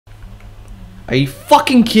Are you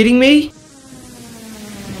fucking kidding me?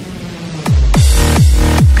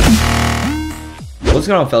 What's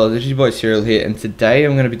going on, fellas? This is your boy Serial here, and today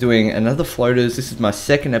I'm going to be doing another floaters. This is my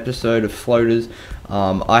second episode of floaters.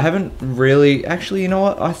 I haven't really, actually, you know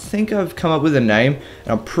what? I think I've come up with a name,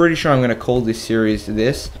 and I'm pretty sure I'm going to call this series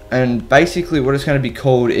this. And basically what it's going to be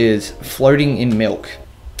called is Floating in Milk.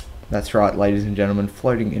 That's right, ladies and gentlemen,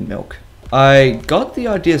 floating in milk. I got the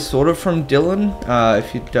idea sort of from Dylan.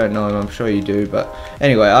 If you don't know him, I'm sure you do. But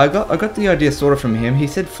anyway, I got the idea sort of from him. He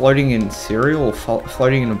said floating in cereal or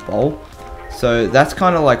floating in a bowl. So that's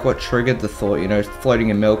kind of like what triggered the thought, you know, floating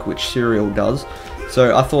in milk, which cereal does.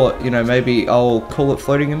 So I thought, you know, maybe I'll call it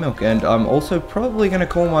floating in milk. And I'm also probably going to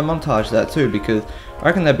call my montage that too, because I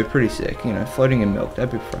reckon that'd be pretty sick, you know, floating in milk.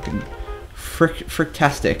 That'd be fucking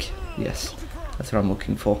fricktastic. Yes, that's what I'm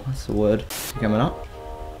looking for. That's the word. Is he coming up?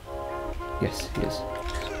 Yes, he is.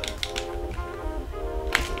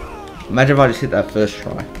 Imagine if I just hit that first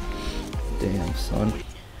try. Damn, son.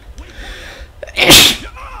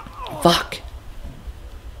 Fuck.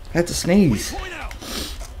 I had to sneeze.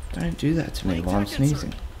 Don't do that to me while I'm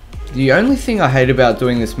sneezing. The only thing I hate about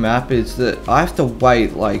doing this map is that I have to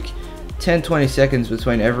wait like 10-20 seconds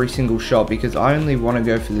between every single shot because I only want to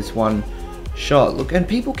go for this one shot. Look, and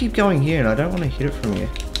people keep going here and I don't want to hit it from here.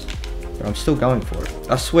 But I'm still going for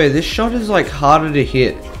it. I swear, this shot is like harder to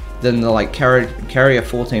hit than the like Carrier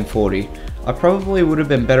 1440. I probably would have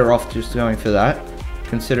been better off just going for that,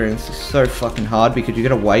 considering this is so fucking hard because you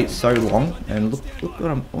gotta wait so long. And look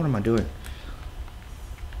what am I doing?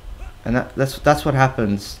 And that's what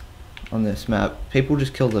happens on this map. People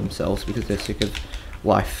just kill themselves because they're sick of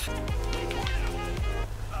life.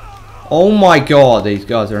 Oh my god, these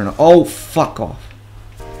guys are in. Oh, fuck off!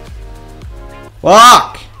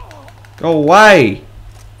 Fuck! Go away!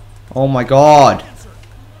 Oh my god!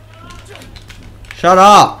 Shut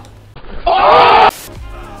up!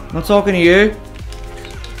 I'm not talking to you.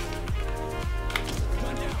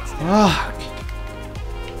 Fuck.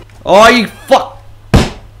 Oh, you fuck.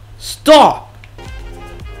 Stop.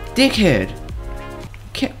 Dickhead.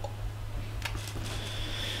 Can't.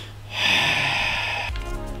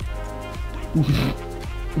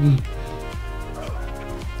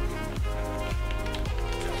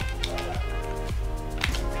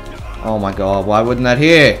 Oh my god, why wouldn't that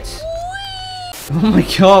hit? Oh my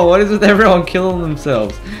god, what is with everyone killing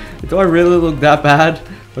themselves? Do I really look that bad?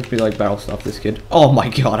 Let's be like barrel stuff this kid. Oh my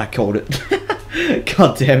god, I called it.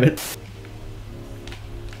 God damn it.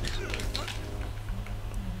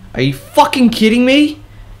 Are you fucking kidding me?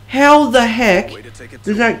 How the heck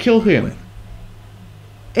does that kill him?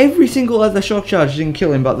 Every single other shock charge didn't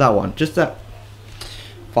kill him but that one. Just that.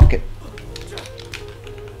 Fuck it.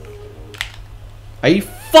 Are you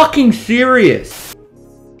fucking serious?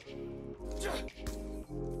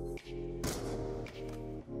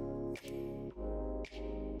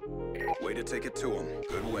 Way to take it to him.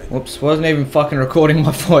 Good win. Whoops, wasn't even fucking recording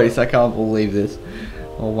my voice. I can't believe this.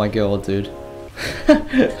 Oh my god, dude.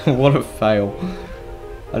 What a fail.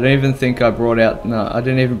 I don't even think I brought out. No, I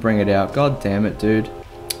didn't even bring it out. God damn it, dude.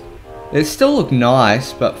 It still looked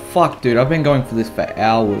nice, but fuck, dude. I've been going for this for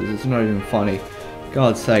hours. It's not even funny.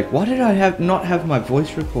 God's sake. Why did I not have my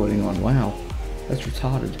voice recording on? Wow. That's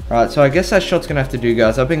retarded. Alright, so I guess that shot's gonna have to do,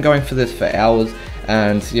 guys. I've been going for this for hours,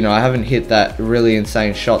 and, you know, I haven't hit that really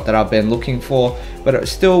insane shot that I've been looking for, but it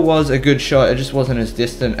still was a good shot. It just wasn't as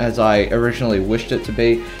distant as I originally wished it to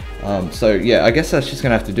be. So, yeah, I guess that's just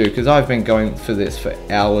gonna have to do, because I've been going for this for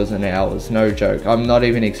hours and hours. No joke. I'm not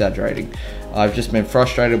even exaggerating. I've just been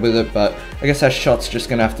frustrated with it, but I guess that shot's just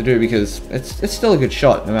gonna have to do because it's still a good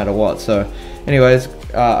shot no matter what. So anyways,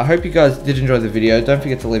 I hope you guys did enjoy the video. Don't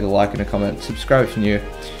forget to leave a like and a comment, subscribe if you're new,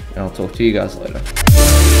 and I'll talk to you guys later.